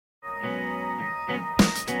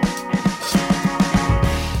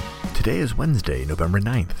Today is Wednesday, November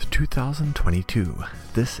 9th, 2022.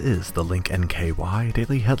 This is the Link NKY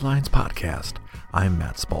Daily Headlines Podcast. I'm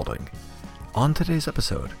Matt Spaulding. On today's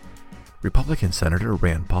episode, Republican Senator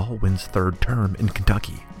Rand Paul wins third term in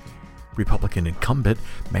Kentucky. Republican incumbent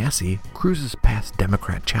Massie cruises past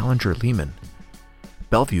Democrat challenger Lehman.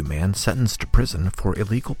 Bellevue man sentenced to prison for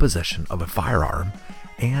illegal possession of a firearm.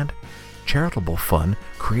 And charitable fund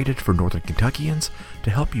created for Northern Kentuckians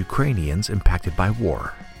to help Ukrainians impacted by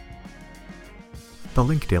war. The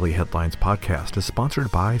Link Daily Headlines podcast is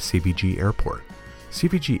sponsored by CVG Airport.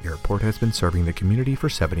 CVG Airport has been serving the community for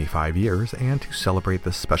 75 years, and to celebrate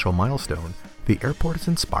this special milestone, the airport is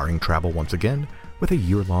inspiring travel once again with a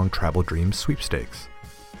year-long Travel Dreams sweepstakes.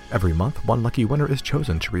 Every month, one lucky winner is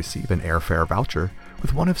chosen to receive an airfare voucher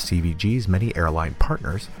with one of CVG's many airline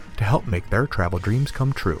partners to help make their travel dreams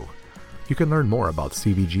come true. You can learn more about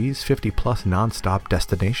CVG's 50-plus non-stop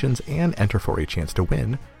destinations and enter for a chance to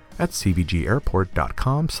win at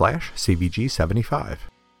cvgairport.com/CVG75.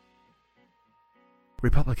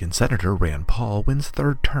 Republican Senator Rand Paul wins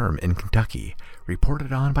third term in Kentucky,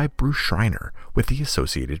 reported on by Bruce Schreiner with the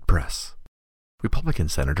Associated Press. Republican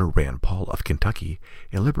Senator Rand Paul of Kentucky,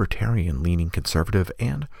 a libertarian-leaning conservative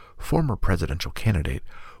and former presidential candidate,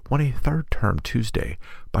 won a third term Tuesday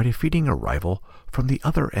by defeating a rival from the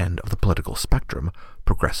other end of the political spectrum,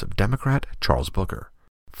 progressive Democrat Charles Booker.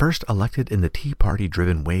 First elected in the Tea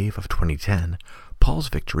Party-driven wave of 2010, Paul's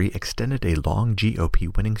victory extended a long GOP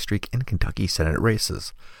winning streak in Kentucky Senate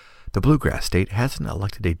races. The Bluegrass state hasn't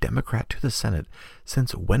elected a Democrat to the Senate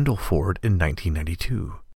since Wendell Ford in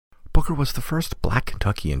 1992. Booker was the first black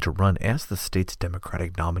Kentuckian to run as the state's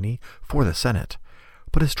Democratic nominee for the Senate,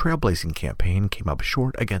 but his trailblazing campaign came up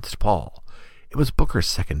short against Paul. It was Booker's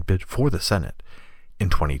second bid for the Senate. In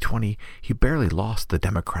 2020, he barely lost the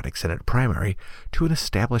Democratic Senate primary to an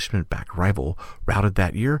establishment-backed rival routed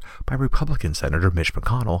that year by Republican Senator Mitch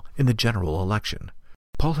McConnell in the general election.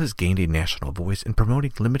 Paul has gained a national voice in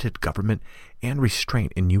promoting limited government and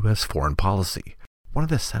restraint in U.S. foreign policy. One of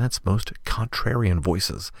the Senate's most contrarian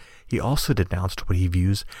voices, he also denounced what he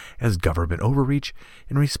views as government overreach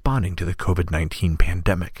in responding to the COVID-19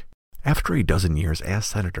 pandemic. After a dozen years as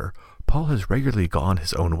senator, Paul has regularly gone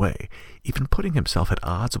his own way, even putting himself at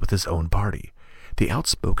odds with his own party. The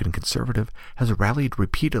outspoken conservative has rallied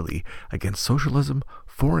repeatedly against socialism,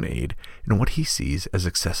 foreign aid, and what he sees as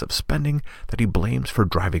excessive spending that he blames for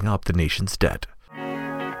driving up the nation's debt.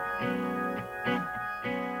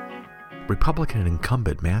 Republican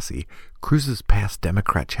incumbent Massie cruises past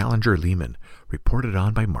Democrat challenger Lehman, reported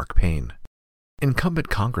on by Mark Payne. Incumbent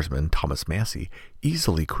Congressman Thomas Massie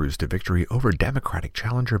easily cruised to victory over Democratic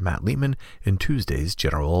challenger Matt Lehman in Tuesday's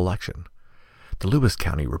general election. The Lewis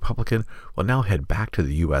County Republican will now head back to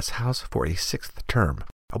the U.S. House for a sixth term.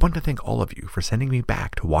 I want to thank all of you for sending me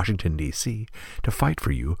back to Washington, D.C. to fight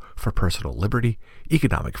for you for personal liberty,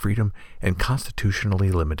 economic freedom, and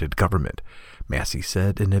constitutionally limited government, Massie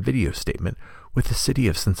said in a video statement with the city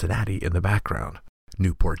of Cincinnati in the background.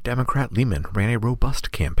 Newport Democrat Lehman ran a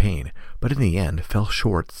robust campaign, but in the end fell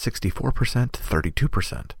short 64% to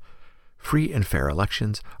 32%. Free and fair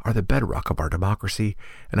elections are the bedrock of our democracy,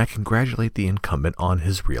 and I congratulate the incumbent on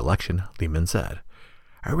his re-election, Lehman said.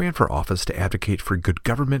 I ran for office to advocate for good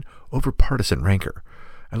government over partisan rancor.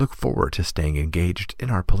 I look forward to staying engaged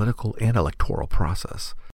in our political and electoral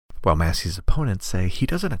process. While Massie's opponents say he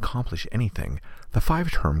doesn't accomplish anything, the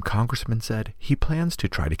five-term congressman said he plans to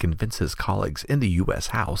try to convince his colleagues in the U.S.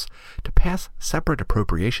 House to pass separate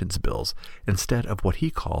appropriations bills instead of what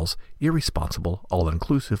he calls irresponsible,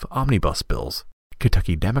 all-inclusive omnibus bills.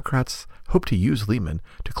 Kentucky Democrats hope to use Lehman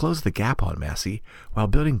to close the gap on Massie while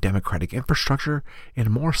building Democratic infrastructure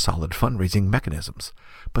and more solid fundraising mechanisms,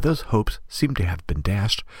 but those hopes seem to have been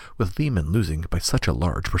dashed with Lehman losing by such a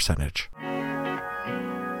large percentage.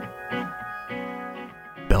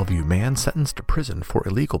 Bellevue man sentenced to prison for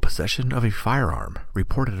illegal possession of a firearm,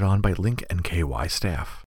 reported on by Link NKY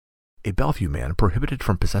staff. A Bellevue man prohibited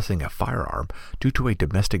from possessing a firearm due to a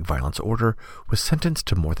domestic violence order was sentenced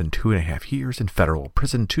to more than 2.5 years in federal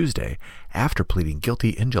prison Tuesday after pleading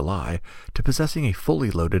guilty in July to possessing a fully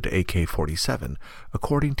loaded AK-47,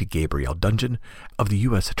 according to Gabrielle Dungeon of the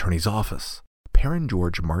U.S. Attorney's Office. Perrin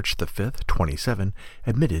George March 5, 27,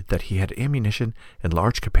 admitted that he had ammunition and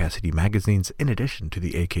large-capacity magazines in addition to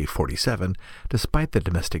the AK-47, despite the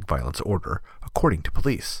domestic violence order, according to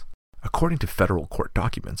police. According to federal court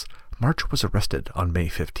documents, March was arrested on May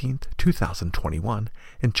 15, 2021,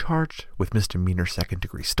 and charged with misdemeanor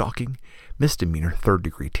second-degree stalking, misdemeanor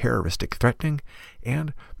third-degree terroristic threatening,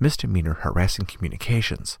 and misdemeanor harassing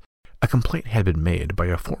communications. A complaint had been made by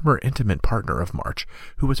a former intimate partner of March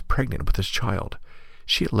who was pregnant with his child.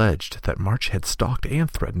 She alleged that March had stalked and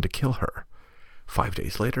threatened to kill her. 5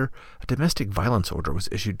 days later, a domestic violence order was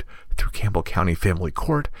issued through Campbell County Family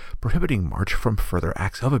Court prohibiting March from further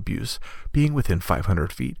acts of abuse, being within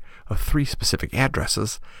 500 feet of 3 specific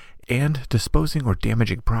addresses, and disposing or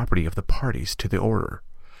damaging property of the parties to the order.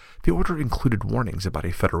 The order included warnings about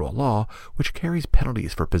a federal law which carries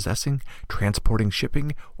penalties for possessing, transporting,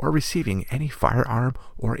 shipping, or receiving any firearm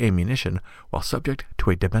or ammunition while subject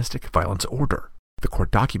to a domestic violence order. The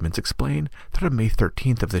court documents explain that on May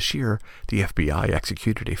 13th of this year, the FBI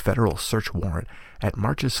executed a federal search warrant at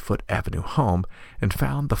March's Foote Avenue home and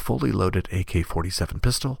found the fully loaded AK-47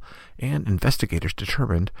 pistol, and investigators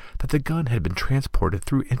determined that the gun had been transported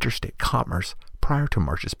through interstate commerce prior to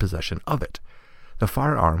March's possession of it. The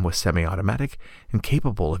firearm was semi-automatic and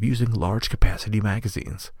capable of using large-capacity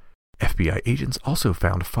magazines. FBI agents also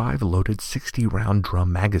found 5 loaded 60-round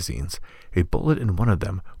drum magazines. A bullet in one of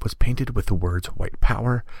them was painted with the words "White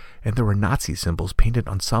Power," and there were Nazi symbols painted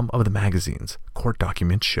on some of the magazines, court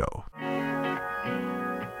documents show.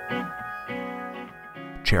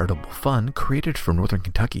 Charitable fund created for Northern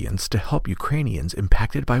Kentuckians to help Ukrainians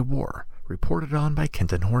impacted by war, reported on by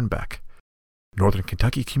Kenton Hornbeck. Northern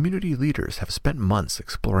Kentucky community leaders have spent months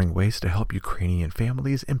exploring ways to help Ukrainian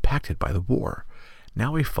families impacted by the war.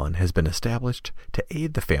 Now a fund has been established to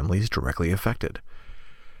aid the families directly affected.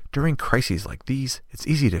 During crises like these, it's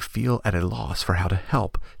easy to feel at a loss for how to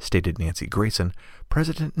help, stated Nancy Grayson,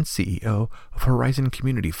 President and CEO of Horizon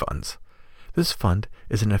Community Funds. This fund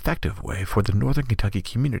is an effective way for the Northern Kentucky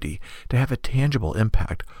community to have a tangible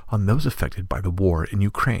impact on those affected by the war in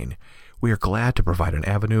Ukraine. We are glad to provide an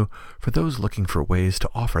avenue for those looking for ways to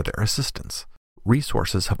offer their assistance.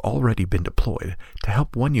 Resources have already been deployed to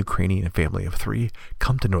help one Ukrainian family of 3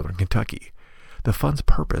 come to Northern Kentucky. The fund's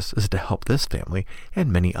purpose is to help this family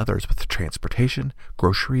and many others with transportation,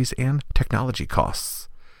 groceries, and technology costs.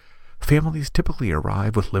 Families typically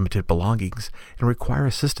arrive with limited belongings and require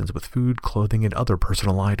assistance with food, clothing, and other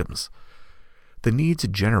personal items. The needs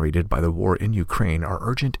generated by the war in Ukraine are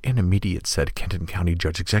urgent and immediate, said Kenton County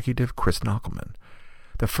Judge Executive Chris Knockelman.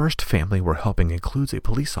 The first family we're helping includes a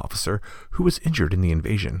police officer who was injured in the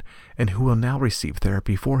invasion and who will now receive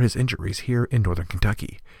therapy for his injuries here in Northern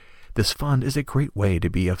Kentucky. This fund is a great way to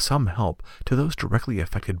be of some help to those directly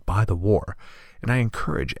affected by the war, and I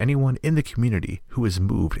encourage anyone in the community who is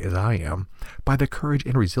moved, as I am, by the courage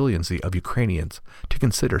and resiliency of Ukrainians to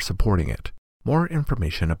consider supporting it. More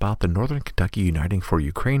information about the Northern Kentucky Uniting for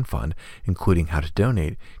Ukraine Fund, including how to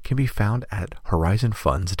donate, can be found at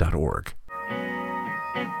horizonfunds.org.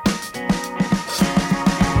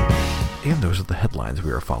 And those are the headlines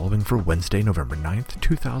we are following for Wednesday, November 9th,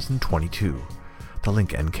 2022. The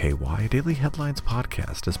Link NKY Daily Headlines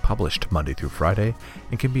podcast is published Monday through Friday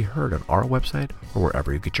and can be heard on our website or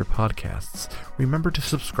wherever you get your podcasts. Remember to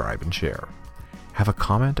subscribe and share. Have a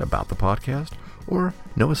comment about the podcast or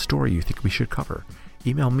know a story you think we should cover?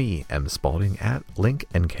 Email me,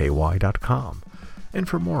 mspalding@linknky.com. And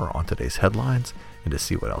for more on today's headlines and to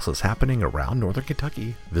see what else is happening around Northern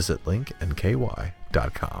Kentucky, visit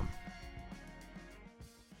linknky.com.